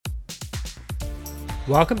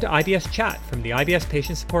Welcome to IBS Chat from the IBS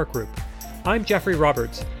Patient Support Group. I'm Jeffrey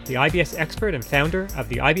Roberts, the IBS expert and founder of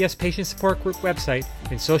the IBS Patient Support Group website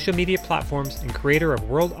and social media platforms and creator of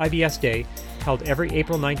World IBS Day, held every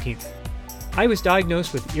April 19th. I was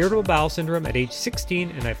diagnosed with irritable bowel syndrome at age 16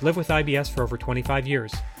 and I've lived with IBS for over 25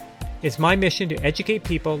 years. It's my mission to educate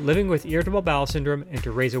people living with irritable bowel syndrome and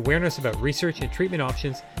to raise awareness about research and treatment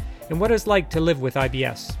options and what it's like to live with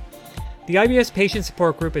IBS. The IBS Patient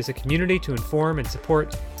Support Group is a community to inform and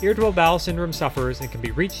support irritable bowel syndrome sufferers and can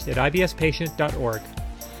be reached at ibspatient.org.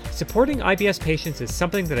 Supporting IBS patients is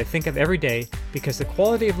something that I think of every day because the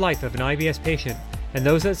quality of life of an IBS patient and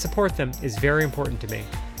those that support them is very important to me.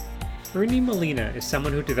 Ernie Molina is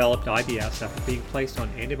someone who developed IBS after being placed on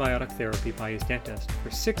antibiotic therapy by his dentist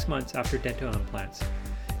for 6 months after dental implants.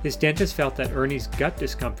 His dentist felt that Ernie's gut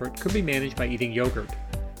discomfort could be managed by eating yogurt.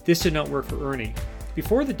 This did not work for Ernie.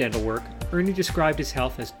 Before the dental work, Ernie described his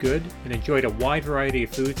health as good and enjoyed a wide variety of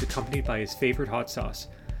foods accompanied by his favorite hot sauce.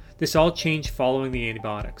 This all changed following the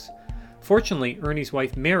antibiotics. Fortunately, Ernie's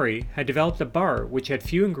wife Mary had developed a bar which had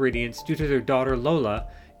few ingredients due to their daughter Lola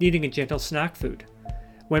needing a gentle snack food.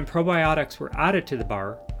 When probiotics were added to the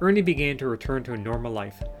bar, Ernie began to return to a normal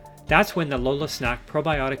life. That's when the Lola Snack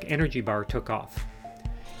probiotic energy bar took off.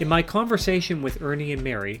 In my conversation with Ernie and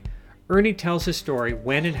Mary, Ernie tells his story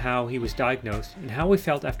when and how he was diagnosed and how he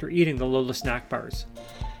felt after eating the Lola Snack bars.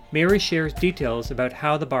 Mary shares details about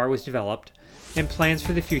how the bar was developed and plans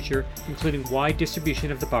for the future, including wide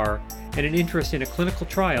distribution of the bar and an interest in a clinical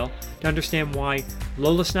trial to understand why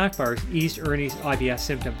Lola Snack bars eased Ernie's IBS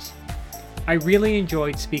symptoms. I really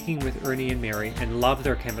enjoyed speaking with Ernie and Mary and loved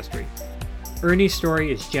their chemistry. Ernie's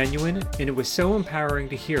story is genuine, and it was so empowering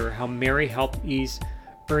to hear how Mary helped ease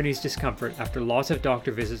Ernie's discomfort after lots of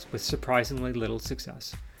doctor visits with surprisingly little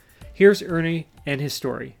success. Here's Ernie and his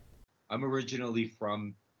story. I'm originally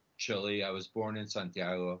from Chile. I was born in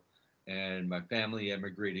Santiago, and my family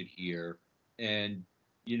emigrated here. And,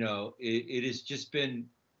 you know, it has just been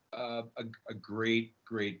a great,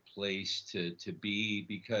 great place to be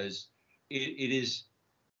because it is,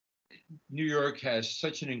 New York has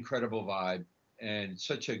such an incredible vibe and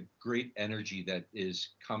such a great energy that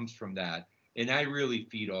comes from that. And I really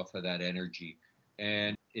feed off of that energy.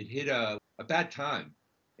 And it hit a bad time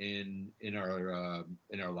in our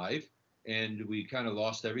life, and we kind of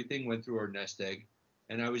lost everything, went through our nest egg,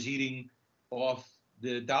 and I was eating off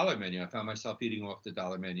the dollar menu. I found myself eating off the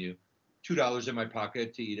dollar menu, $2 in my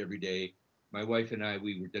pocket to eat every day. My wife and I,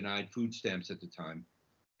 we were denied food stamps at the time,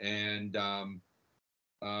 and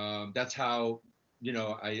that's how, you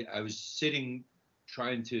know, I was sitting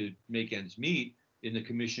trying to make ends meet in the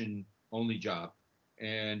commission only job,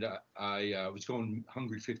 and I was going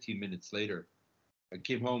hungry 15 minutes later. I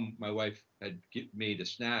came home, my wife had made a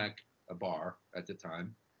snack, a bar at the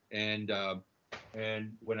time, and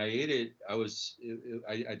when I ate it, I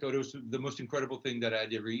thought it was the most incredible thing that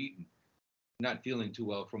I'd ever eaten. Not feeling too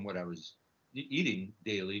well from what I was eating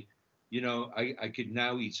daily, you know, I could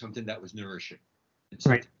now eat something that was nourishing and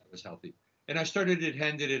something that was healthy. And I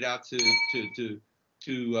handed it out to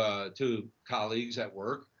colleagues at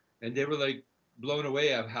work. And they were like blown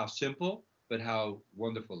away of how simple, but how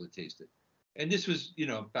wonderful it tasted. And this was, you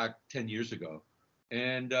know, back 10 years ago.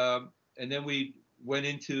 And then we went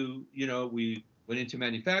into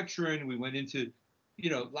manufacturing. We went into,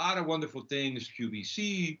 you know, a lot of wonderful things,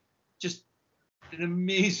 QVC, just an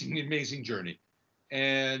amazing, amazing journey.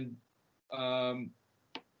 And I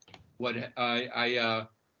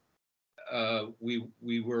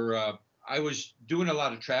was doing a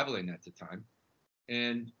lot of traveling at the time,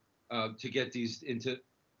 and to get these into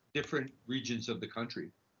different regions of the country,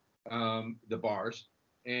 the bars.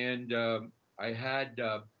 And I had,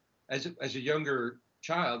 as a younger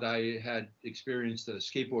child, I had experienced a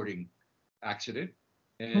skateboarding accident,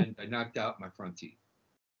 and I knocked out my front teeth.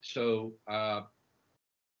 So I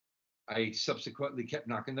subsequently kept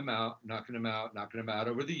knocking them out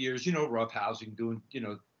over the years, you know, rough housing, doing, you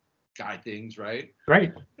know, guy things, right?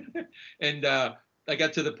 Right. And I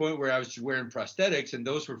got to the point where I was wearing prosthetics, and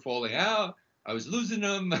those were falling out. I was losing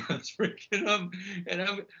them. I was breaking them,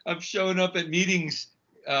 and I'm showing up at meetings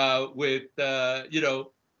with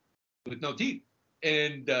no teeth.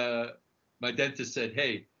 And my dentist said,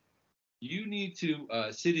 "Hey, you need to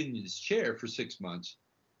sit in this chair for 6 months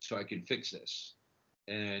so I can fix this."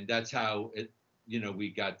 And that's how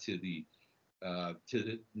we got to the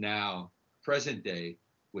now present day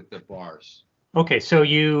with the bars. Okay, so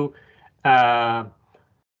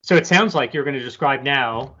so it sounds like you're going to describe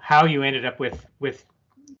now how you ended up with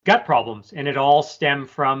gut problems, and it all stemmed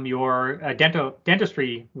from your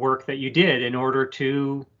dentistry work that you did in order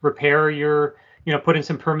to repair your, put in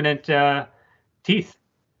some permanent Teeth.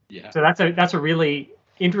 Yeah. So that's a really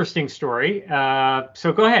interesting story.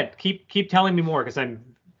 So go ahead, keep telling me more because I'm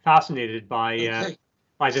fascinated by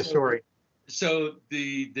this story. So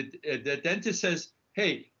the dentist says,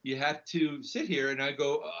 "Hey, you have to sit here," and I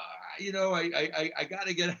go, I got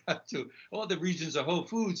to get out to all the regions of Whole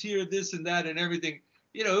Foods here, this and that, and everything.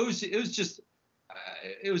 It was just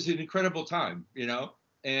it was an incredible time,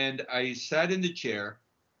 And I sat in the chair,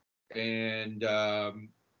 and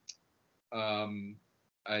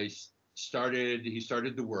he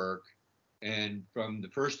started the work, and from the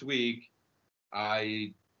first week,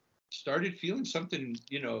 I started feeling something,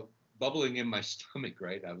 bubbling in my stomach,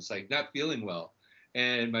 right? I was like not feeling well.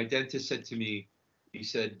 And my dentist said to me, he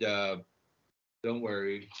said, don't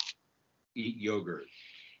worry, eat yogurt,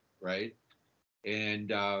 right?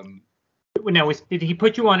 And Now, did he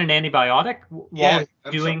put you on an antibiotic while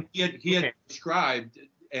doing? He had prescribed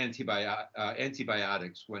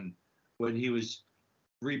antibiotics when he was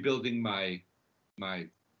rebuilding my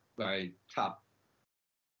top.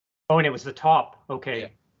 Oh, and it was the top.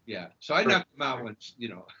 Okay. Yeah. So I knocked him out once,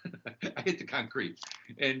 I hit the concrete.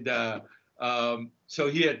 And so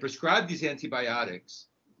he had prescribed these antibiotics.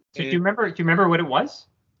 So do you remember what it was?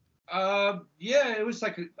 Yeah, it was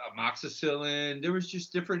like amoxicillin. There was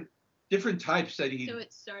just different types that he. So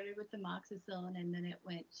it started with the amoxicillin, and then it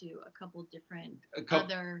went to a couple different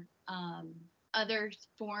other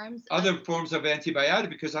forms. Other forms of antibiotic,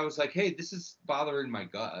 because I was like, hey, this is bothering my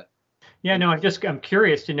gut. Yeah, no, I'm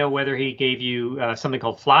curious to know whether he gave you something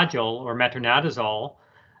called Flagyl or metronidazole,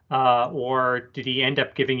 or did he end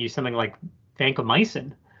up giving you something like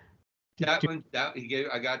vancomycin? I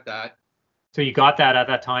got that. So you got that at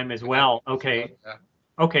that time as well. Okay.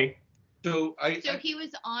 Okay. So he was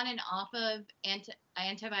on and off of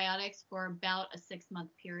antibiotics for about a 6-month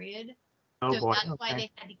period. Oh, so boy. That's why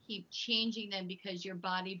they had to keep changing them, because your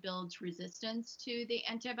body builds resistance to the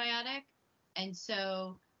antibiotic. And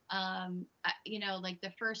so, like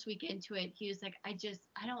the first week into it, he was like, I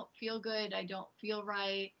don't feel good. I don't feel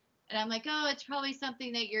right. And I'm like, oh, it's probably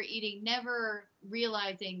something that you're eating, never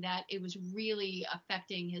realizing that it was really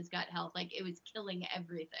affecting his gut health. Like it was killing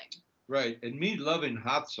everything. Right. And me loving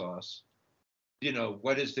hot sauce,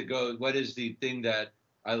 what is the thing that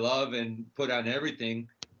I love and put on everything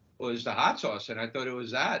was the hot sauce. And I thought it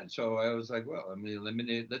was that. So I was like, well,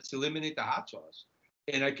 let's eliminate the hot sauce.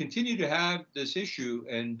 And I continue to have this issue.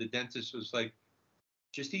 And the dentist was like,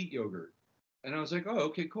 just eat yogurt. And I was like, oh,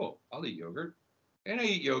 okay, cool. I'll eat yogurt. And I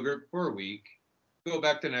eat yogurt for a week, go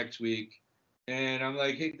back the next week. And I'm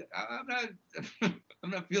like, hey,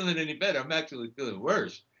 I'm not feeling any better. I'm actually feeling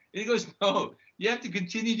worse. And he goes, no, you have to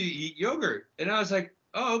continue to eat yogurt. And I was like,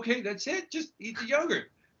 oh, okay, that's it. Just eat the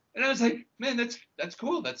yogurt. And I was like, man, that's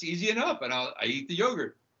cool. That's easy enough. And I eat the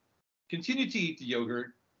yogurt. Continue to eat the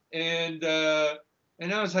yogurt. And I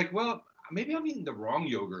was like, well, maybe I'm eating the wrong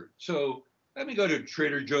yogurt. So let me go to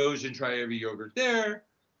Trader Joe's and try every yogurt there.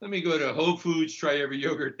 Let me go to Whole Foods, try every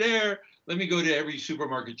yogurt there. Let me go to every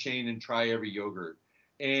supermarket chain and try every yogurt.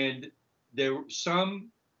 And some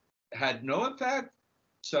had no effect.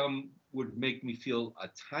 Some would make me feel a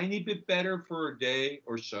tiny bit better for a day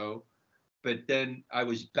or so. But then I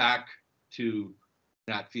was back to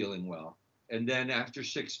not feeling well. And then after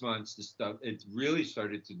 6 months, it really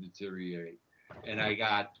started to deteriorate. And I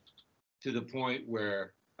got to the point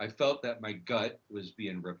where I felt that my gut was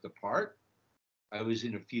being ripped apart. I was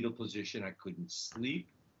in a fetal position. I couldn't sleep.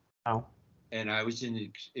 Oh. And I was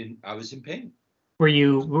in pain. Were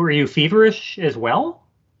you feverish as well?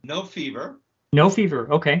 No fever. No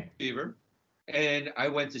fever. Okay. Fever. And I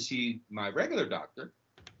went to see my regular doctor.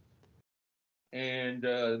 And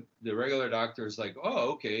the regular doctor is like,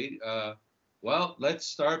 oh, okay. Well, let's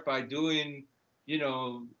start by doing,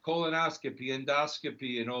 colonoscopy,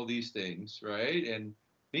 endoscopy, and all these things, right? And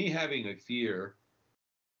me having a fear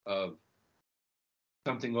of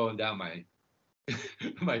something going down my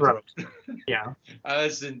throat. Yeah. I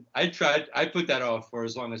put that off for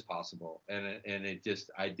as long as possible. And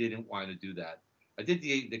I didn't want to do that. I did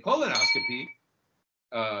the colonoscopy,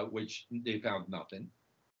 which they found nothing.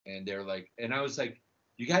 And they're like, and I was like,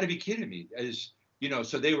 you got to be kidding me.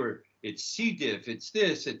 So it's C. diff, it's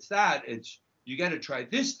this, it's that, you got to try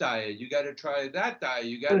this diet, you got to try that diet,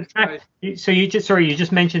 you got to try. So you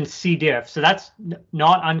just mentioned C. diff. So that's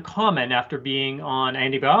not uncommon after being on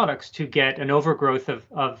antibiotics to get an overgrowth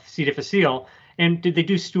of C. difficile. And did they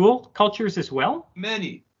do stool cultures as well?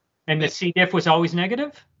 Many. And the C. diff was always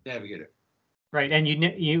negative? Negative. Right. And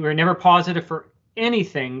you were never positive for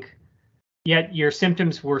anything, yet your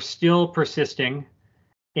symptoms were still persisting.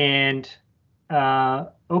 And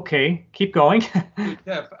okay, keep going.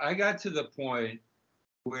 Jeff, I got to the point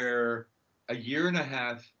where a year and a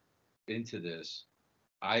half into this,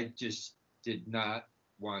 I just did not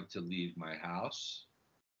want to leave my house.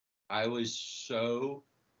 I was so,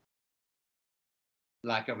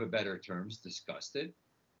 lack of a better terms, disgusted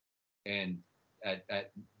and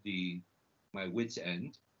at the my wit's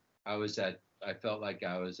end. I felt like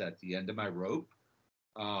I was at the end of my rope.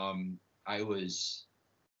 I was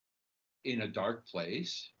in a dark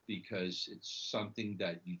place because it's something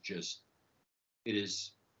that it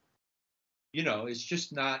is, it's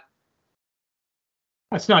just not.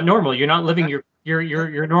 That's not normal. You're not living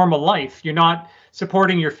your normal life. You're not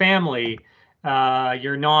supporting your family.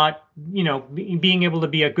 You're not, being able to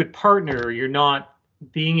be a good partner. You're not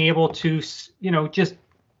being able to, just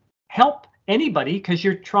help anybody because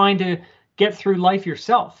you're trying to get through life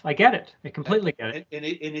yourself. I get it. I completely get it. And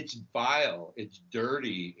it's vile, it's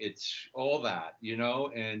dirty, it's all that,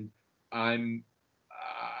 and I'm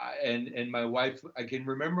and my wife, I can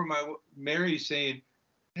remember my Mary saying,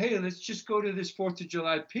 hey, let's just go to this 4th of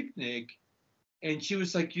July picnic. And she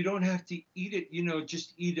was like, you don't have to eat it,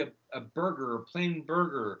 just eat a burger, a plain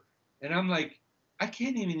burger. And I'm like, I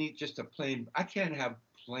can't even eat just I can't have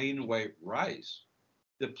plain white rice.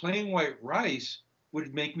 The plain white rice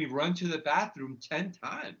would make me run to the bathroom 10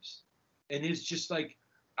 times. And it's just like,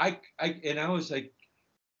 and I was like,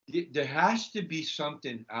 there has to be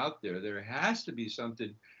something out there. There has to be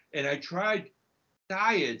something. And I tried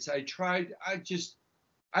diets. I tried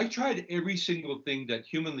every single thing that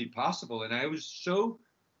humanly possible. And I was so.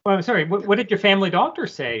 Well, I'm sorry. What did your family doctor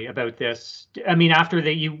say about this? I mean, after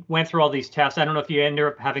that you went through all these tests, I don't know if you ended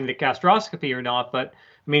up having the gastroscopy or not, but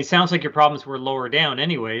I mean, it sounds like your problems were lower down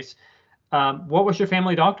anyways. What was your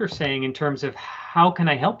family doctor saying in terms of how can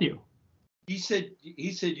I help you? He said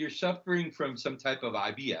you're suffering from some type of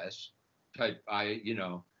IBS type,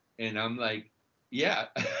 and I'm like, yeah,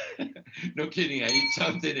 no kidding. I eat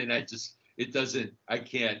something and I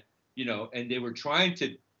can't, and they were trying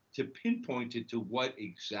to pinpoint it to what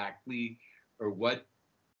exactly or what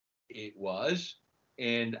it was.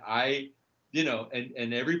 And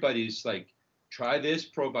and everybody's like, try this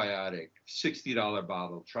probiotic, $60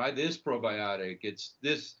 bottle, try this probiotic, it's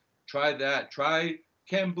this, try that, try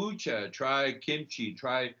kombucha, try kimchi,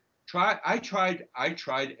 I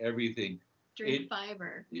tried everything. Drink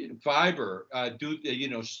fiber. Fiber,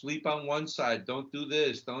 sleep on one side, don't do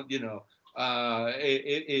this, don't,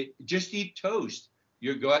 just eat toast.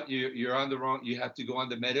 You're on the wrong, you have to go on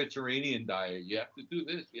the Mediterranean diet, you have to do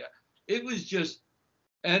this. Yeah, it was just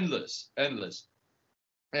endless, endless.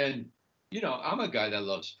 And I'm a guy that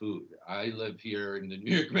loves food. I live here in the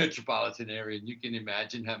New York metropolitan area, and you can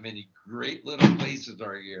imagine how many great little places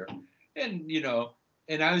are here. And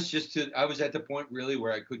and I was at the point really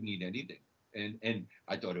where I couldn't eat anything. And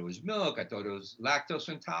I thought it was milk, I thought it was lactose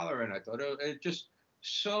intolerant, I thought it just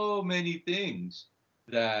so many things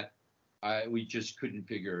that we just couldn't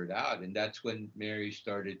figure it out. And that's when Mary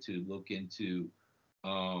started to look into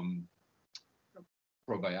um,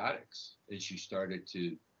 probiotics, and she started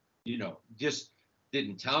to, just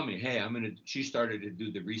didn't tell me, hey, she started to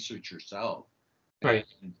do the research herself. Right.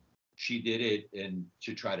 And she did it and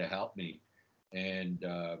to try to help me. And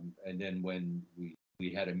then when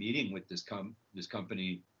we had a meeting with this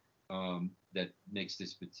company that makes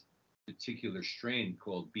this particular strain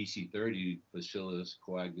called BC30, Bacillus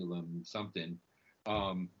coagulum something.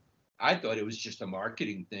 I thought it was just a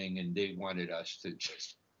marketing thing, and they wanted us to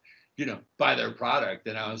just, buy their product.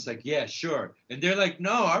 And I was like, yeah, sure. And they're like,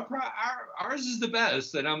 no, ours is the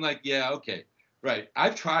best. And I'm like, yeah, okay, right.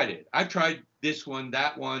 I've tried it. I've tried this one,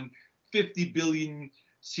 that one, 50 billion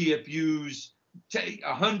CFUs,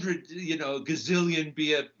 100, gazillion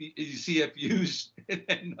CFUs,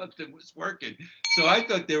 and nothing was working. So I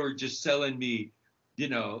thought they were just selling me,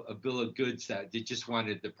 a bill of goods that they just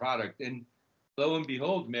wanted the product. And lo and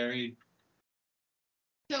behold, Mary.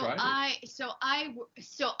 So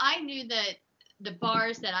I knew that the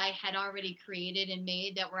bars that I had already created and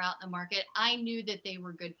made that were out in the market, I knew that they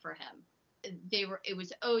were good for him. It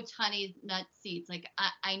was oats, honey, nuts, seeds. Like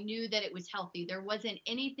I knew that it was healthy. There wasn't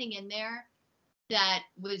anything in there that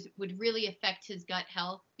would really affect his gut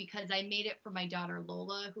health, because I made it for my daughter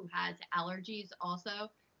Lola, who has allergies also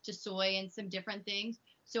to soy and some different things.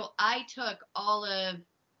 So I took all of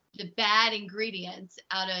the bad ingredients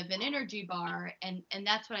out of an energy bar, and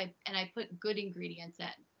that's what I put good ingredients in.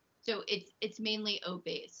 So it's mainly oat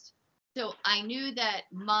based. So I knew that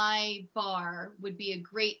my bar would be a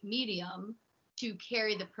great medium to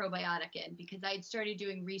carry the probiotic in, because I had started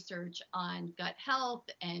doing research on gut health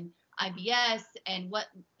and IBS and what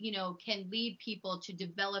can lead people to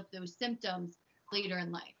develop those symptoms later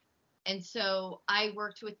in life. And so I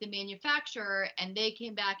worked with the manufacturer, and they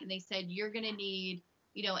came back and they said, you're going to need,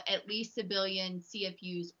 at least 1 billion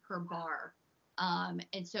CFUs per bar.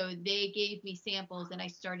 And so they gave me samples, and I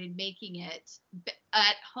started making it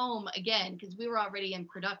at home again, because we were already in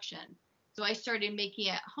production. So I started making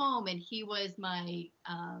it at home, and he was my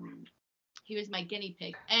guinea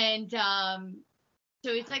pig. And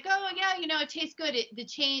so it's like, oh yeah, it tastes good.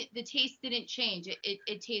 The taste didn't change.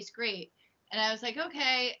 It tastes great. And I was like,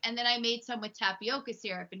 okay. And then I made some with tapioca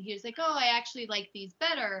syrup, and he was like, oh, I actually like these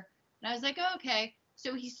better. And I was like, oh, okay.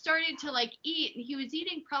 So he started to like eat, and he was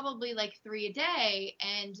eating probably like 3 a day.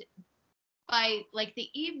 And by like the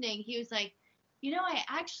evening, he was like, I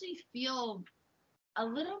actually feel a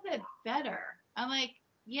little bit better. I'm like,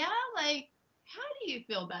 yeah, like, how do you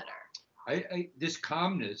feel better? This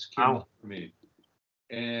calmness came up for me,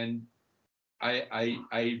 and I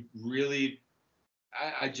really,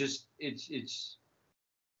 I just, it's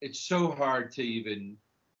so hard to even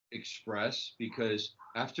express, because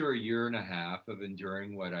after 1.5 years of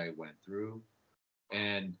enduring what I went through,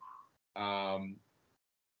 and my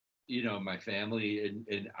family,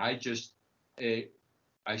 and I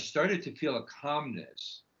started to feel a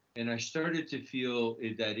calmness, and I started to feel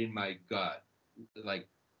that in my gut, like,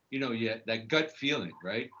 that gut feeling,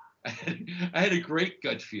 right? I had a great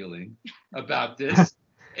gut feeling about this,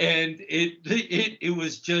 and it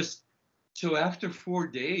was just, so after 4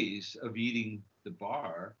 days of eating the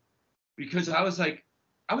bar, because I was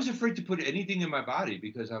afraid to put anything in my body,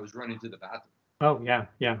 because I was running to the bathroom. Oh yeah,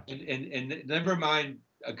 yeah. And never mind,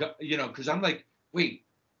 because I'm like, wait,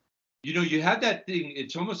 you have that thing.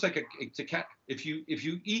 It's almost like it's a cat. If you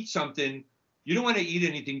eat something, you don't want to eat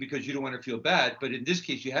anything because you don't want to feel bad. But in this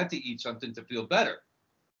case, you have to eat something to feel better,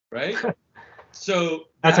 right? So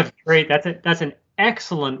that's an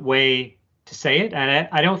excellent way to say it, and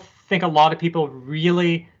I don't think a lot of people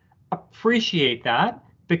really appreciate that,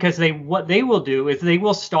 because what they will do is they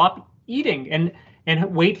will stop eating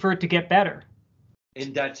and wait for it to get better.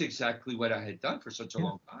 And that's exactly what I had done for such a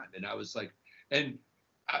long time. And I was like, and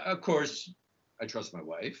of course, I trust my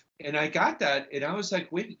wife, and I got that, and I was like,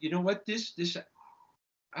 wait, you know what?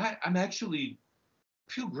 I'm actually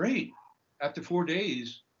feel great after 4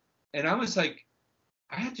 days, and I was like,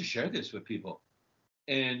 I had to share this with people.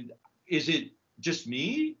 And is it just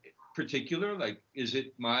me particular? Like, is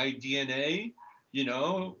it my DNA?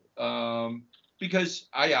 Because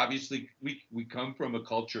I obviously, we come from a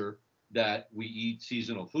culture that we eat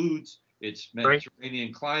seasonal foods. It's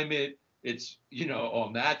Mediterranean climate. It's all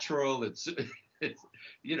natural. It's it's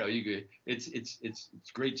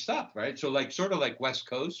great stuff, right? So like sort of like West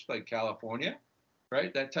Coast, like California,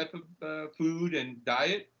 right? That type of food and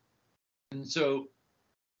diet. And so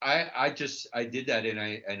I did that, and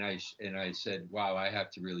I said, wow, I have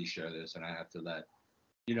to really share this, and I have to let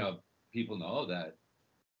people know that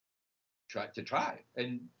try.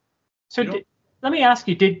 And so let me ask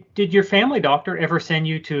you, did your family doctor ever send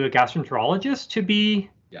you to a gastroenterologist to be?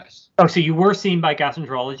 Yes. Oh, so you were seen by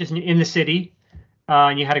gastroenterologists in the city,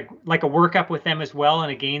 and you had a workup with them as well,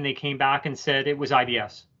 and again they came back and said it was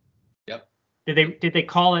IBS. Yep. Did they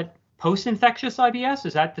call it post-infectious IBS?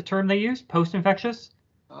 Is that the term they use? Post-infectious?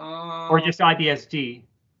 Or just IBS-D?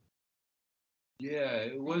 Yeah,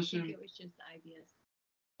 it wasn't. I think it was just IBS.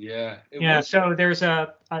 Yeah. So there's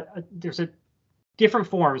a different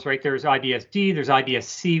forms, right? There's IBS-D, there's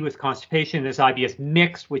IBS-C with constipation, there's IBS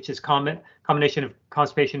mixed, which is combination of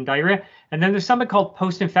constipation and diarrhea, and then there's something called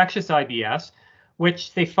post-infectious IBS,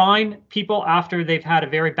 which they find people after they've had a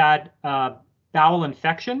very bad bowel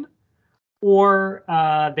infection, or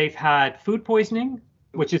they've had food poisoning,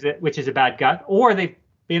 which is a bad gut, or they've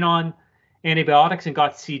been on antibiotics and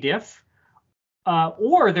got C. diff,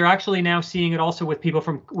 or they're actually now seeing it also with people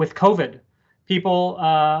with COVID. People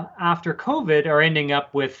after COVID are ending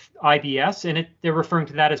up with IBS, and they're referring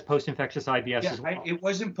to that as post-infectious IBS as well. It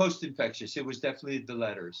wasn't post-infectious. It was definitely the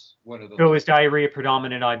letters. One of the. So it was diarrhea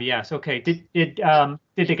predominant IBS. Okay. Did the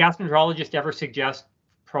gastroenterologist ever suggest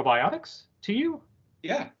probiotics to you?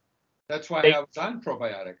 Yeah, that's why I was on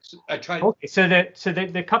probiotics. I tried. Okay. So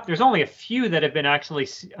there's only a few that have been actually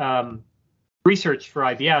researched for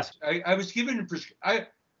IBS. I was given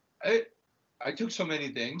I took so many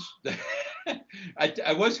things.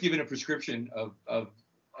 I was given a prescription of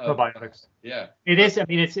probiotics. Yeah. It is. I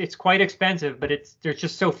mean, it's quite expensive, but there's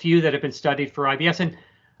just so few that have been studied for IBS,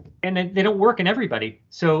 and they don't work in everybody.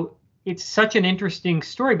 So it's such an interesting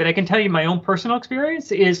story. But I can tell you my own personal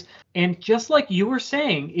experience is, and just like you were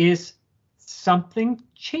saying, is something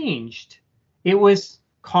changed. It was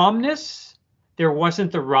calmness. There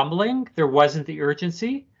wasn't the rumbling. There wasn't the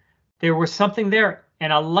urgency. There was something there.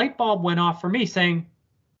 And a light bulb went off for me saying,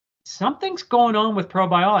 something's going on with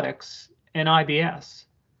probiotics and IBS.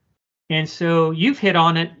 And so you've hit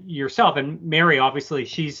on it yourself. And Mary, obviously,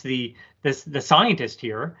 she's the scientist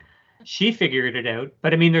here. She figured it out.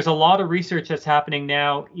 But I mean, there's a lot of research that's happening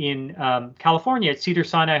now in California at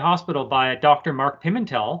Cedars-Sinai Hospital by Dr. Mark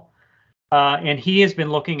Pimentel. And he has been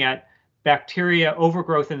looking at bacteria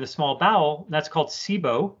overgrowth in the small bowel. That's called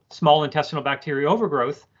SIBO, small intestinal bacteria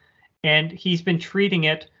overgrowth. And he's been treating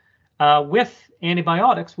it with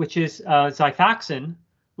antibiotics, which is Xifaxan,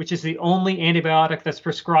 which is the only antibiotic that's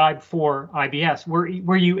prescribed for IBS.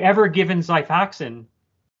 Were you ever given Xifaxan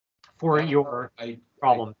for your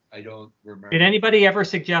problem? I don't remember. Did anybody ever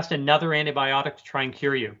suggest another antibiotic to try and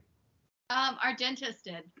cure you? Our dentist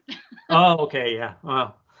did. Oh, okay, yeah.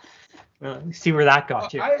 Well, see where that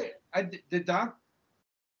got you.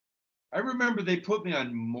 I remember they put me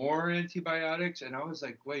on more antibiotics, and I was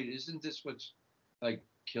like, wait, isn't this what's like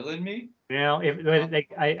killing me? Well,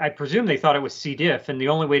 I presume they thought it was C. diff, and the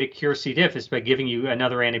only way to cure C. diff is by giving you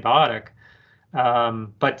another antibiotic.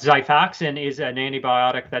 But Xifaxan is an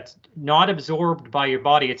antibiotic that's not absorbed by your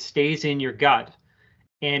body. It stays in your gut,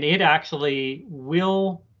 and it actually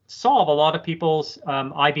will solve a lot of people's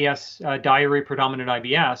IBS, diarrhea predominant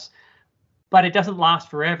IBS, but it doesn't last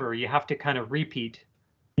forever. You have to kind of repeat,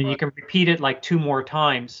 and you can repeat it like 2 more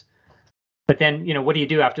times. But then, what do you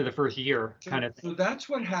do after the first year, kind of thing? So that's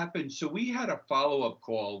what happened. So we had a follow-up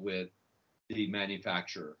call with the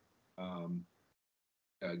manufacturer,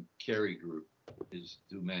 Kerry Group is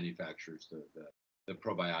who manufactures the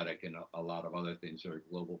probiotic and a lot of other things. They're a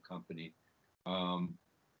global company.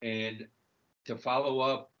 And to follow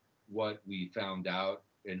up what we found out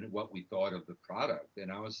and what we thought of the product.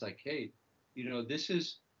 And I was like, hey, this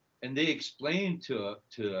is, and they explained to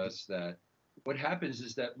us that what happens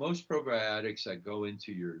is that most probiotics that go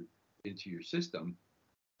into your system,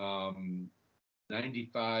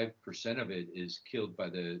 95% of it is killed by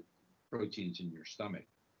the proteins in your stomach.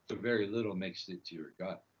 So very little makes it to your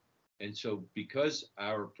gut. And so because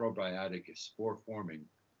our probiotic is spore forming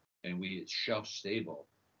and it's shelf stable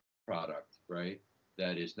product, right?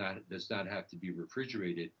 That does not have to be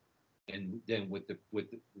refrigerated. And then with the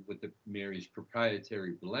Mary's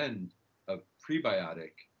proprietary blend of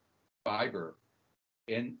prebiotic fiber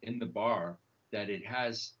in the bar, that it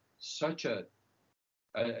has such a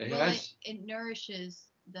it nourishes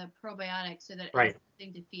the probiotic so that it right. has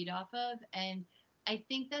something to feed off of. And I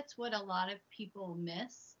think that's what a lot of people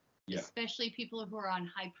miss, especially people who are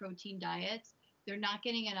on high protein diets. They're not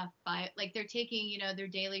getting enough like they're taking, their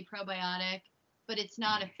daily probiotic, but it's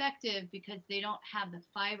not effective because they don't have the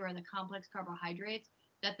fiber or the complex carbohydrates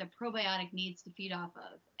that the probiotic needs to feed off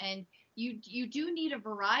of. And you do need a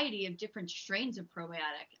variety of different strains of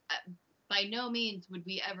probiotic. By no means would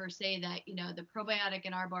we ever say that, the probiotic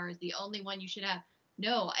in our bar is the only one you should have.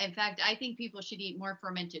 No, in fact, I think people should eat more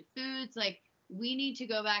fermented foods. Like, we need to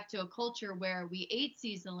go back to a culture where we ate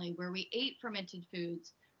seasonally, where we ate fermented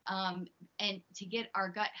foods, and to get our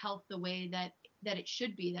gut health the way that it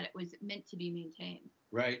should be, that it was meant to be maintained.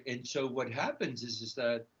 Right. And so what happens is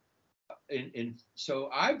that, so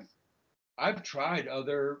I've tried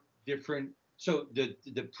other different, so the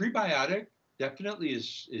prebiotic definitely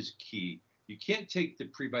is key. You can't take the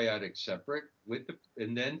prebiotic separate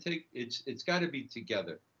and then it's got to be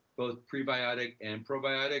together, both prebiotic and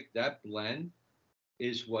probiotic. That blend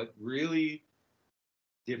is what really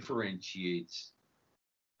differentiates,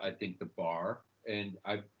 I think, the bar. And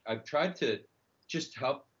I've tried to just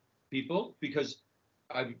help people because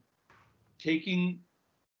I'm taking,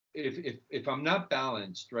 if I'm not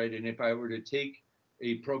balanced, right, and if I were to take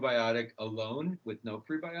a probiotic alone with no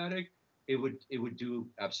prebiotic, it would do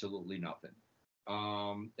absolutely nothing.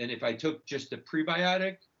 And if I took just a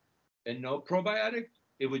prebiotic and no probiotic,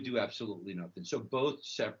 it would do absolutely nothing. So both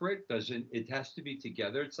separate it has to be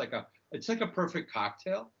together. It's like a perfect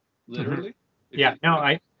cocktail, literally. Mm-hmm. Yeah,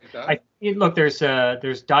 no, look, there's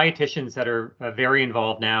dietitians that are very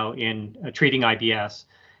involved now in treating IBS,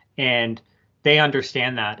 and they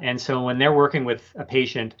understand that. And so when they're working with a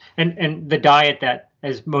patient, and the diet that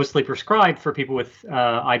is mostly prescribed for people with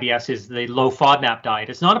IBS is the low FODMAP diet.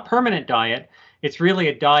 It's not a permanent diet. It's really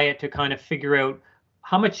a diet to kind of figure out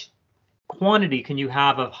how much quantity can you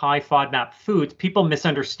have of high FODMAP foods. People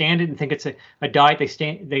misunderstand it and think it's a diet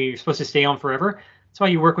they're supposed to stay on forever. That's why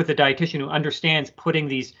you work with a dietitian who understands putting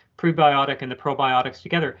these prebiotic and the probiotics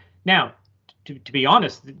together. Now, to be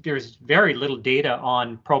honest, there's very little data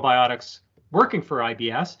on probiotics working for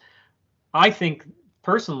IBS. I think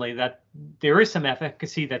personally that there is some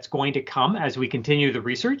efficacy that's going to come as we continue the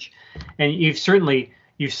research, and you've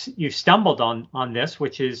stumbled on this,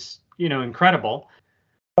 which is incredible.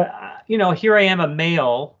 But here I am, a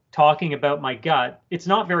male talking about my gut. It's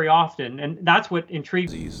not very often, and that's what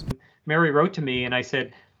intrigues. Mary wrote to me, and I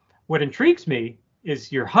said, "What intrigues me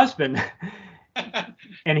is your husband."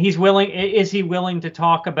 And he's willing. Is he willing to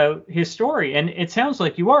talk about his story? And it sounds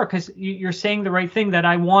like you are, because you're saying the right thing, that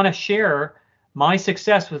I want to share my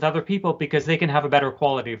success with other people because they can have a better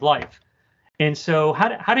quality of life. And so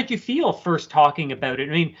how did you feel first talking about it?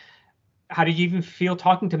 I mean, how did you even feel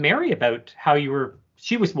talking to Mary about how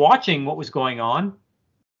she was watching what was going on?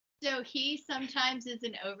 So he sometimes is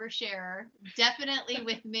an oversharer, definitely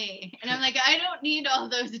with me. And I'm like, I don't need all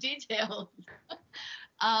those details.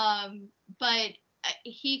 But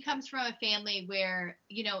he comes from a family where,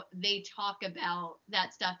 they talk about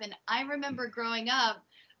that stuff. And I remember growing up,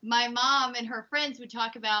 my mom and her friends would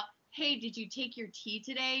talk about, hey, did you take your tea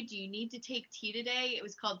today? Do you need to take tea today? It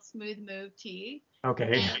was called Smooth Move tea.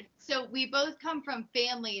 Okay. And so we both come from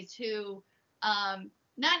families who,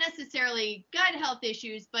 not necessarily gut health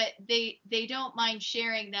issues, but they don't mind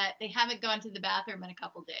sharing that they haven't gone to the bathroom in a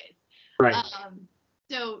couple days. Right.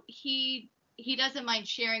 So he doesn't mind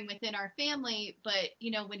sharing within our family, but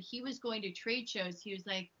when he was going to trade shows, he was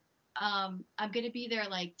like, I'm going to be there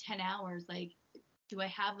like 10 hours. Like, do I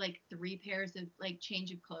have like 3 pairs of like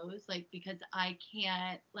change of clothes? Like, because I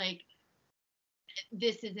can't, like,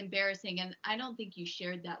 this is embarrassing. And I don't think you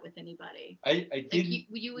shared that with anybody. I did. Like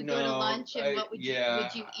you would go to lunch, and what would you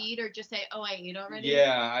eat, or just say, oh, I ate already?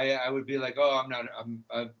 Yeah, I would be like, oh, I'm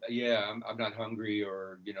not hungry,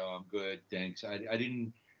 or I'm good, thanks. I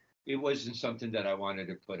didn't. It wasn't something that I wanted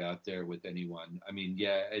to put out there with anyone. I mean,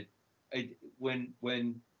 yeah, when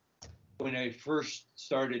I first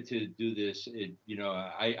started to do this,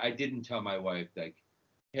 I didn't tell my wife, like,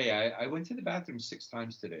 hey, I went to the bathroom 6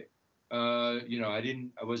 times today. I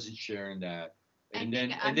wasn't sharing that. And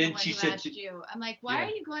then she said, asked you. I'm like, why are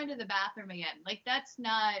you going to the bathroom again? Like, that's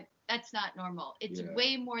not normal. It's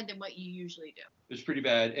way more than what you usually do. It was pretty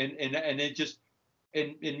bad. And it just,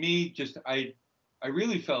 and me, just, I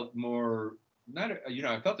really felt more, not,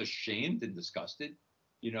 I felt ashamed and disgusted,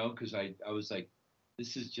 because I was like,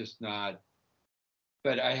 this is just not,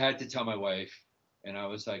 but I had to tell my wife, and I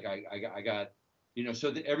was like, I got,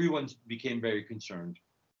 so that everyone became very concerned,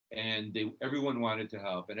 and everyone wanted to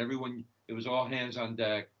help, and it was all hands on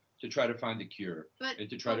deck to try to find a cure, and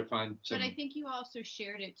to try to find some. But I think you also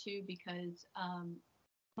shared it too, because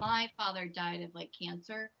my father died of like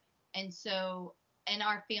cancer, and so in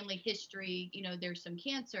our family history, there's some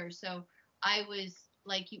cancer. So I was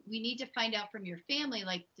like, we need to find out from your family,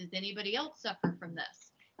 like, does anybody else suffer from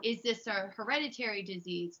this? Is this a hereditary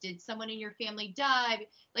disease? Did someone in your family die?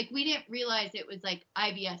 Like, we didn't realize it was like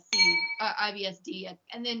IBSD.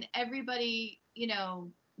 And then everybody,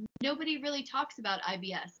 nobody really talks about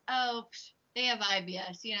IBS. Oh, they have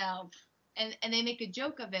IBS, and they make a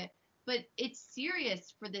joke of it. But it's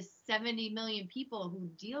serious for the 70 million people who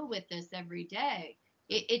deal with this every day.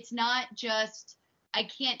 It's not just, I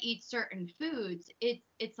can't eat certain foods. It's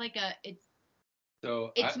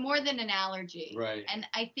more than an allergy. Right. And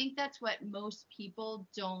I think that's what most people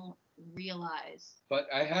don't realize. But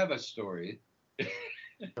I have a story.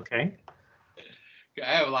 Okay. I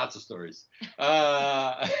have lots of stories.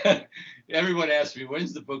 Everyone asks me,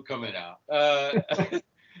 when's the book coming out?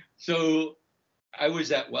 So I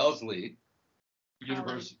was at Wellesley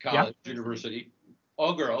University,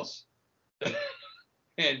 all girls.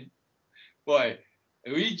 And boy,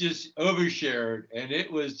 we just overshared, and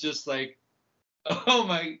it was just like, oh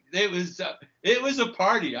my, it was a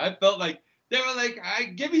party. I felt like they were like,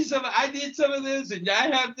 give me some, I need some of this, and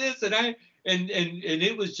I have this, and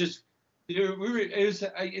it was just,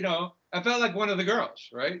 I felt like one of the girls,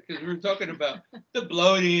 right? Because we were talking about the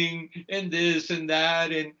bloating and this and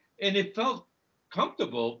that, and it felt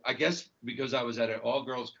comfortable, I guess, because I was at an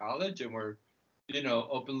all-girls college, and we're,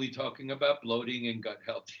 openly talking about bloating and gut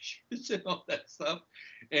health issues and all that stuff.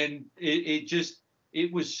 And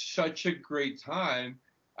it was such a great time.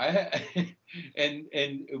 And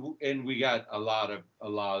we got a lot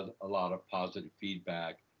of positive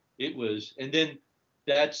feedback. It was, and then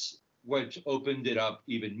that's what's opened it up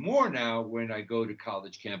even more now when I go to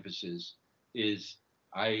college campuses, is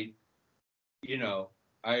I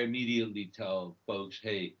immediately tell folks,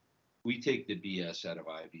 hey, we take the BS out of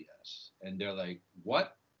IBS. And they're like,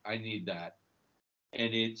 what? I need that.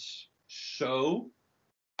 And it's so,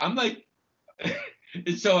 I'm like,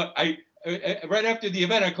 and so I right after the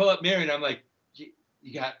event, I call up Mary, and I'm like,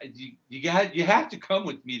 you have to come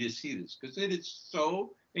with me to see this, because it is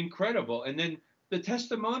so incredible. And then the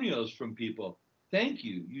testimonials from people, thank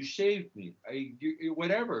you, you saved me,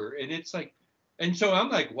 whatever. And it's like, and so I'm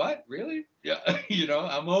like, what, really? Yeah,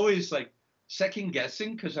 I'm always like second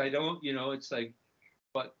guessing, because I don't, it's like,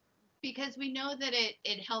 but Because we know that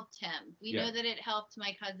it helped him. We know that it helped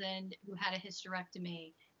my cousin who had a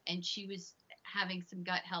hysterectomy and she was having some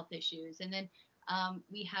gut health issues. And then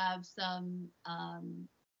we have some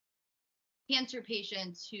cancer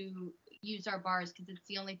patients who use our bars because it's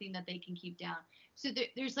the only thing that they can keep down. So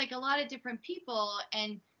there's like a lot of different people.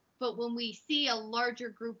 But when we see a larger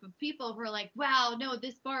group of people who are like, wow, no,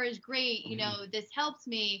 this bar is great, you know, this helps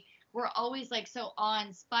me, we're always like so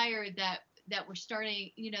awe-inspired that we're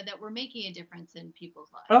starting, you know, that we're making a difference in people's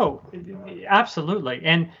lives. Oh, absolutely.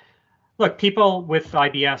 And look, people with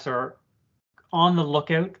IBS are on the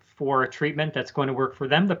lookout for a treatment that's going to work for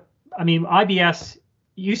them. IBS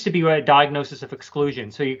used to be a diagnosis of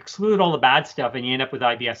exclusion. So you exclude all the bad stuff and you end up with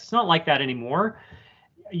IBS. It's not like that anymore.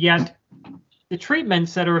 Yet the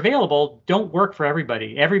treatments that are available don't work for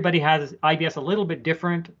everybody. Everybody has IBS a little bit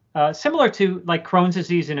different, similar to like Crohn's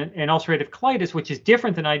disease and ulcerative colitis, which is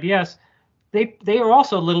different than IBS. They are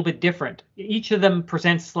also a little bit different. Each of them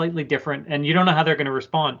presents slightly different, and you don't know how they're going to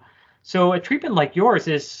respond. So a treatment like yours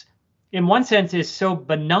is, in one sense, is so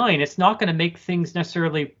benign. It's not going to make things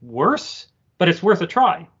necessarily worse, but it's worth a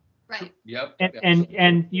try. Right. Yep.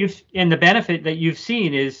 And the benefit that you've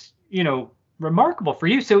seen is, you know, remarkable for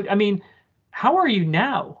you. So, I mean, how are you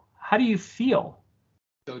now? How do you feel?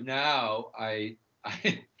 So now I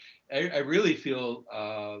really feel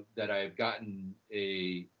that I've gotten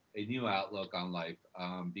a new outlook on life,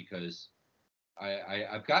 because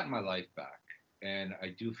I've gotten my life back, and I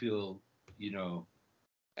do feel, you know,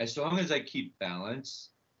 as long as I keep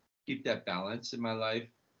that balance in my life,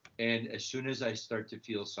 and as soon as I start to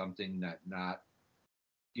feel something that not,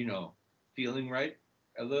 you know, feeling right,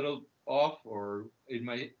 a little off or in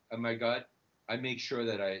my gut, I make sure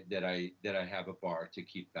that I have a bar to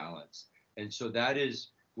keep balance, and so that is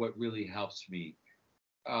what really helps me,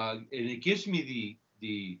 and it gives me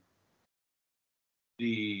the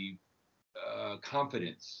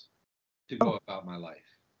confidence to go about my life.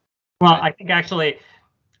 Well,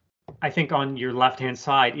 I think on your left-hand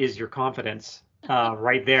side is your confidence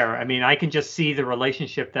right there. I mean, I can just see the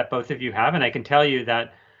relationship that both of you have, and I can tell you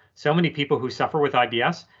that so many people who suffer with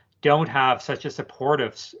IBS don't have such a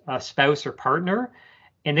supportive spouse or partner,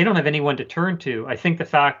 and they don't have anyone to turn to. I think the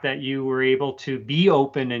fact that you were able to be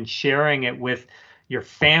open and sharing it with your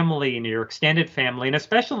family and your extended family, and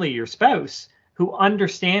especially your spouse, who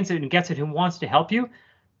understands it and gets it, who wants to help you,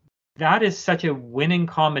 that is such a winning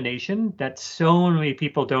combination that so many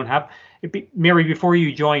people don't have. Mary, before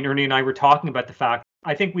you joined, Ernie and I were talking about the fact,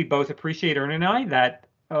 I think we both appreciate, Ernie and I, that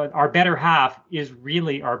our better half is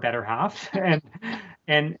really our better half.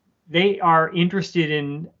 And they are interested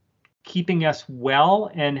in keeping us well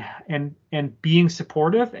and being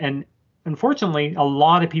supportive. And unfortunately, a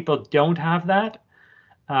lot of people don't have that.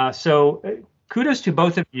 So kudos to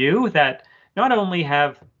both of you that not only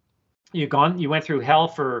have you went through hell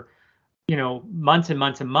for, you know, months and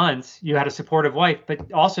months and months, you had a supportive wife,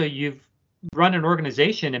 but also you've run an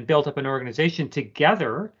organization and built up an organization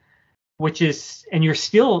together, which is, and you're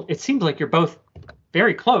still, it seems like you're both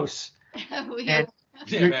very close.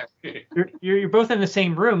 You're both in the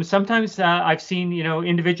same room. Sometimes I've seen, you know,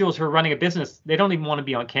 individuals who are running a business, they don't even want to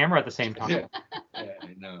be on camera at the same time. Yeah,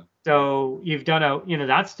 I know. So you've done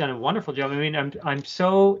that's done a wonderful job. I mean, I'm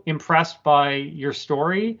so impressed by your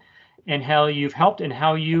story and how you've helped and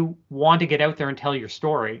how you want to get out there and tell your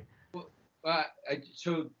story. Well,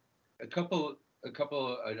 so a couple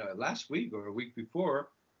last week or a week before,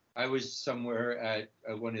 I was somewhere at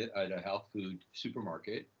a health food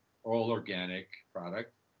supermarket, all organic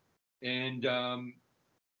product, and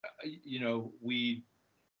you know, we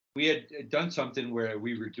had done something where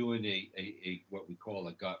we were doing a what we call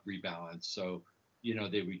a gut rebalance. So, you know,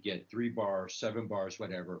 they would get 3 bars, 7 bars,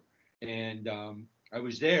 whatever, and I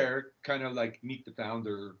was there, kind of like meet the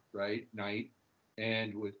founder, right, night,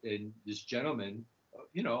 and this gentleman,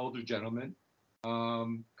 you know, older gentleman,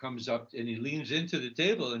 comes up and he leans into the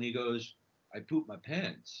table and he goes, "I pooped my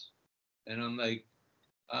pants," and I'm like,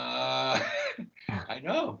 I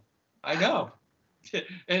know,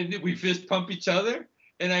 and we fist pump each other,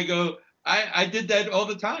 and I go, I did that all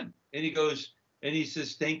the time, and he goes, and he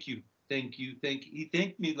says, thank you. He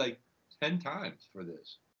thanked me like 10 times for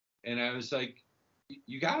this, and I was like,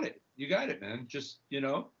 you got it, man. Just, you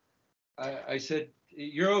know, I said,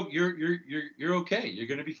 you're okay. You're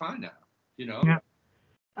gonna be fine now. You know.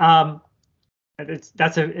 Yeah.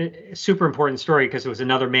 That's a super important story because it was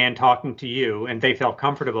another man talking to you, and they felt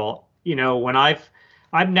comfortable. You know, when I've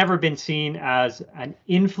never been seen as an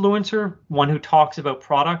influencer, one who talks about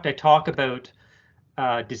product. I talk about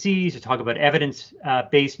disease. I talk about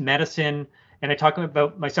evidence-based medicine, and I talk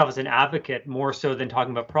about myself as an advocate more so than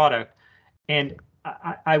talking about product. And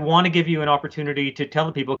I want to give you an opportunity to tell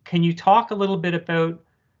the people. Can you talk a little bit about,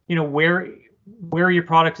 where your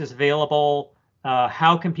product is available?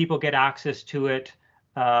 How can people get access to it?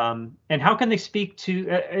 And how can they speak to?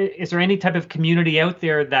 Is there any type of community out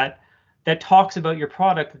there that talks about your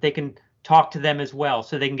product that they can talk to them as well,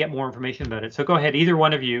 so they can get more information about it? So go ahead, either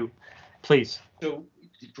one of you, please. So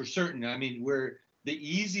for certain, I mean, we're the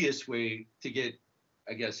easiest way to get,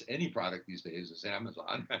 I guess, any product these days is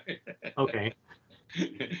Amazon. Okay.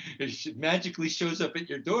 It magically shows up at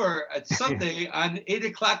your door at Sunday on 8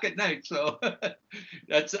 o'clock at night. So I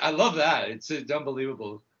love that. It's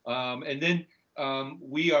unbelievable. And then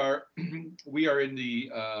we are we are in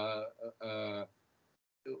the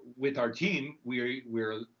with our team.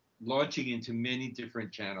 We're launching into many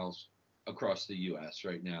different channels across the U.S.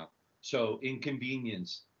 right now. So in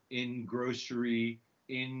convenience, in grocery,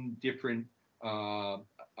 in different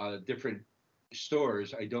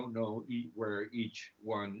stores. I don't know where each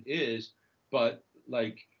one is, but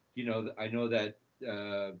like, I know that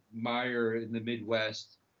Meijer in the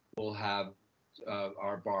Midwest will have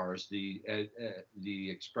our bars, the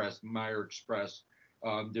Express, Meijer Express.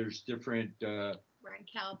 There's different. We're in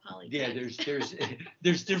Cal Poly. Yeah,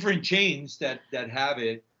 there's different chains that have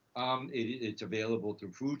it. It's available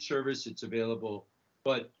through food service. It's available,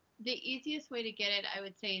 but the easiest way to get it, I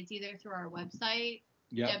would say, is either through our website,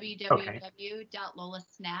 yeah,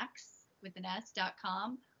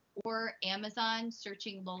 www.lolasnacks.com, or Amazon,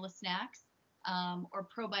 searching Lola Snacks, or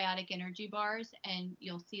probiotic energy bars, and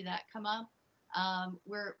you'll see that come up.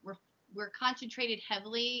 We're concentrated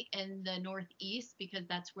heavily in the Northeast because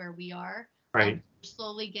that's where we are. Right.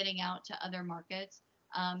 Slowly getting out to other markets.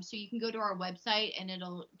 So you can go to our website and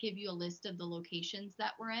it'll give you a list of the locations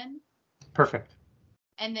that we're in. Perfect.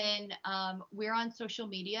 And then we're on social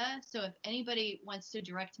media. So if anybody wants to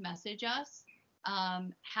direct message us,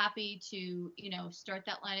 happy to, start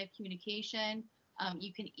that line of communication.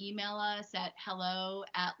 You can email us at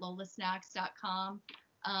hello@lolasnacks.com.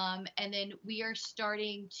 And then we are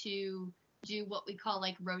starting to do what we call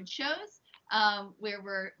like road shows, where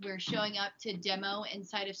we're showing up to demo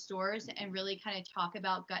inside of stores and really kind of talk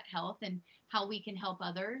about gut health and how we can help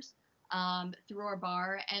others through our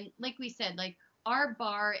bar. And like we said, like our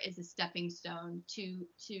bar is a stepping stone to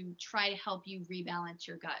try to help you rebalance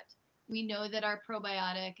your gut. We know that our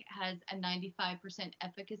probiotic has a 95%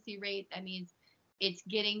 efficacy rate. That means it's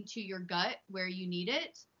getting to your gut where you need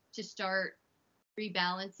it to start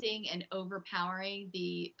rebalancing and overpowering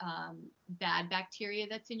the bad bacteria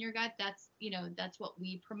that's in your gut. That's what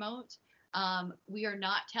we promote. We are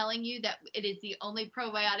not telling you that it is the only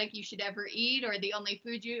probiotic you should ever eat or the only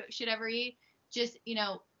food you should ever eat. Just,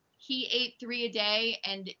 he ate 3 a day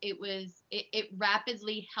and it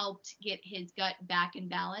rapidly helped get his gut back in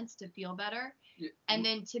balance to feel better. Yeah. And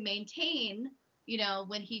then to maintain,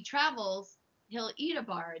 when he travels, he'll eat a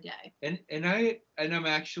bar a day. And I'm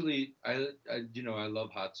actually I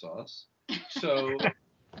love hot sauce. So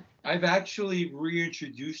I've actually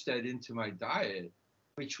reintroduced that into my diet,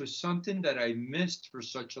 which was something that I missed for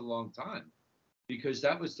such a long time, because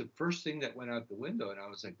that was the first thing that went out the window. And I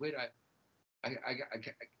was like, wait, I got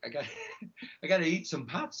I got to eat some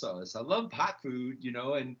hot sauce. I love hot food,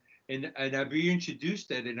 and I've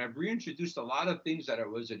reintroduced it, and I've reintroduced a lot of things that I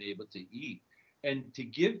wasn't able to eat. And to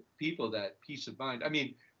give people that peace of mind, I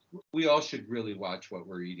mean, we all should really watch what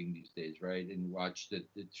we're eating these days, right? And watch the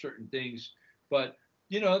certain things. But,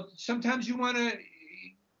 sometimes you want to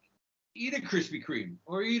eat a Krispy Kreme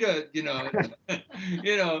or eat a,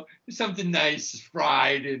 something nice,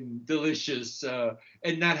 fried and delicious,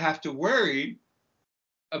 and not have to worry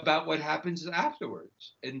about what happens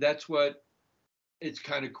afterwards. And that's what it's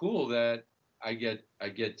kind of cool that I get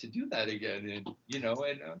to do that again. And,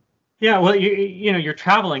 yeah, well, you're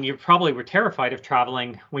traveling. You probably were terrified of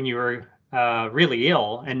traveling when you were really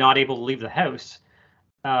ill and not able to leave the house.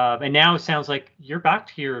 And now it sounds like you're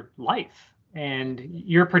back to your life and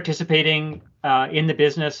you're participating in the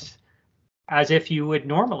business as if you would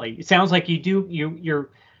normally. It sounds like you're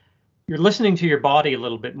listening to your body a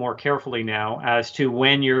little bit more carefully now as to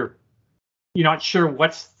when you're not sure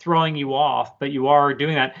what's throwing you off, but you are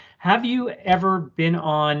doing that. Have you ever been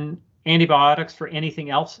on antibiotics for anything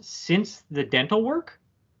else since the dental work?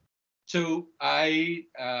 So I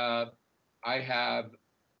have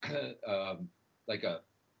like a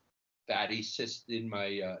fatty cyst in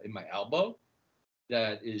my elbow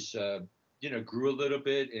that is grew a little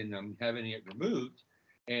bit, and I'm having it removed.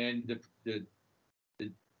 And the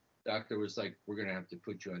doctor was like, "We're gonna have to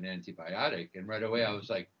put you on antibiotic." And right away I was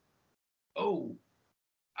like, "Oh,"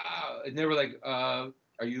 and they were like, "Are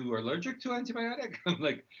are you allergic to antibiotic? I'm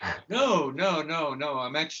like, no.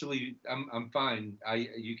 I'm fine.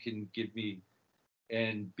 You can give me,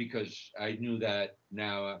 and because I knew that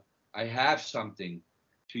now I have something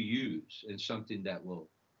to use and something that will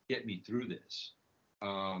get me through this.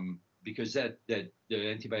 Because that the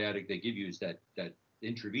antibiotic they give you is that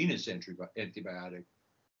intravenous antibiotic,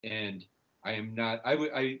 and I am not.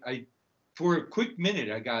 I for a quick minute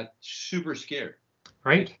I got super scared.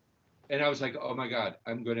 Right. And I was like, oh my God,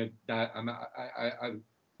 I'm gonna die.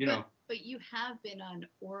 But you have been on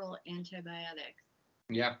oral antibiotics.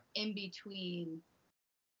 Yeah. In between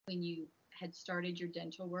when you had started your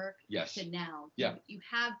dental work. Yes. To now. Yeah. You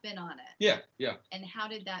have been on it. Yeah. Yeah. And how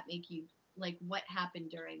did that make you? Like, what happened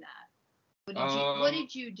during that? What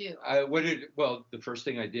did you do? Well, the first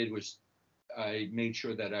thing I did was I made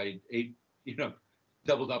sure that I ate,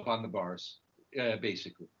 doubled up on the bars,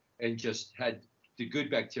 basically, and just had the good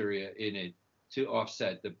bacteria in it to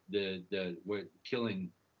offset the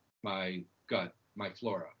killing my gut, my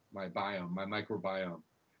flora, my biome, my microbiome,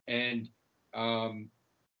 and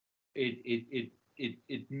it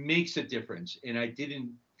makes a difference. And I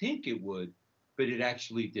didn't think it would, but it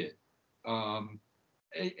actually did.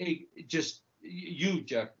 Just you,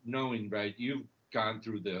 Jeff, knowing, right, you've gone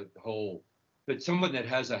through the whole, but someone that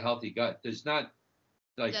has a healthy gut does not,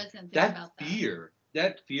 like, that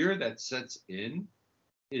fear that sets in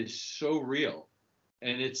is so real.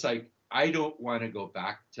 And it's like, I don't want to go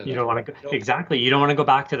back to that. You don't want to go, exactly. You don't want to go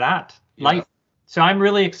back to that life. Yeah. So I'm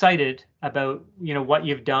really excited about, what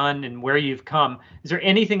you've done and where you've come. Is there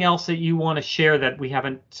anything else that you want to share that we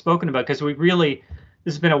haven't spoken about? Because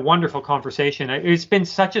this has been a wonderful conversation. It's been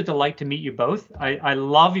such a delight to meet you both. I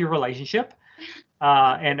love your relationship.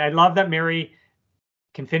 And I love that Mary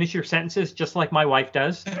can finish your sentences just like my wife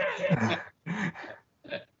does.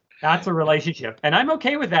 That's a relationship. And I'm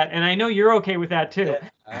okay with that. And I know you're okay with that too. Yeah,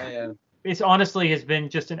 I am. It honestly has been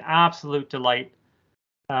just an absolute delight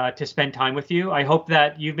to spend time with you. I hope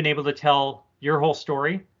that you've been able to tell your whole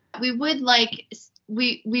story. We would like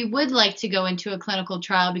to go into a clinical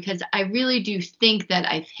trial, because I really do think that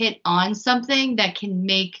I've hit on something that can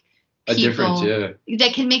make a difference,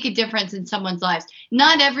 that can make a difference in someone's lives.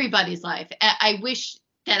 Not everybody's life. I wish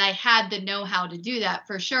that I had the know-how to do that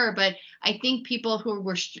for sure, but I think people who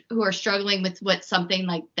are struggling with something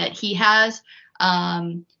like that he has,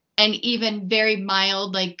 and even very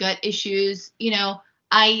mild like gut issues,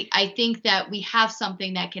 I think that we have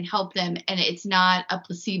something that can help them, and it's not a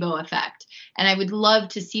placebo effect. And I would love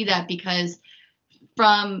to see that, because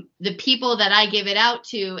from the people that I give it out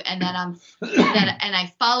to, and that and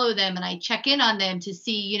I follow them and I check in on them to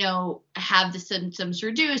see, have the symptoms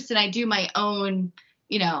reduced, and I do my own,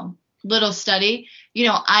 little study,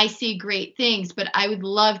 I see great things. But I would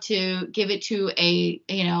love to give it to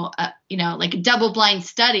like a double-blind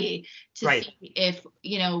study to see if,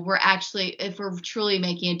 if we're truly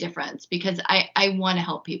making a difference, because I want to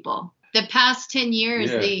help people. The past 10 years,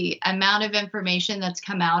 the amount of information that's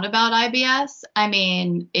come out about IBS, I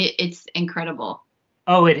mean, it's incredible.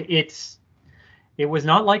 Oh, it was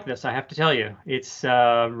not like this, I have to tell you. It's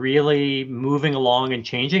really moving along and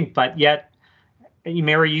changing, but yet,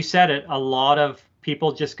 Mary, you said it, a lot of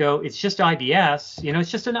people just go, it's just IBS,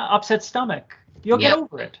 it's just an upset stomach. You'll get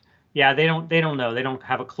over it. Yeah, they don't know. They don't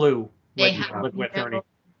have a clue what you live with, Ernie.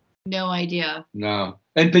 No idea. No.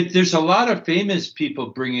 But there's a lot of famous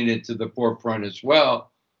people bringing it to the forefront as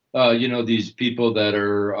well. These people that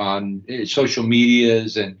are on social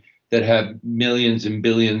medias and that have millions and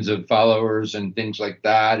billions of followers and things like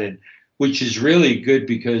that, and which is really good,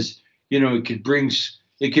 because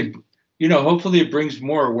hopefully it brings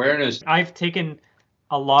more awareness. I've taken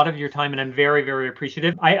a lot of your time, and I'm very, very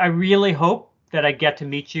appreciative. I really hope that I get to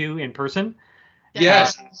meet you in person.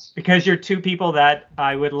 Yes. Because you're two people that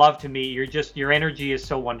I would love to meet. Your energy is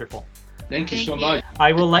so wonderful. Thank you so much.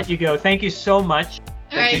 I will let you go. Thank you so much.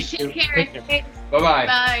 All right, take care. Bye-bye.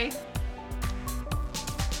 Bye.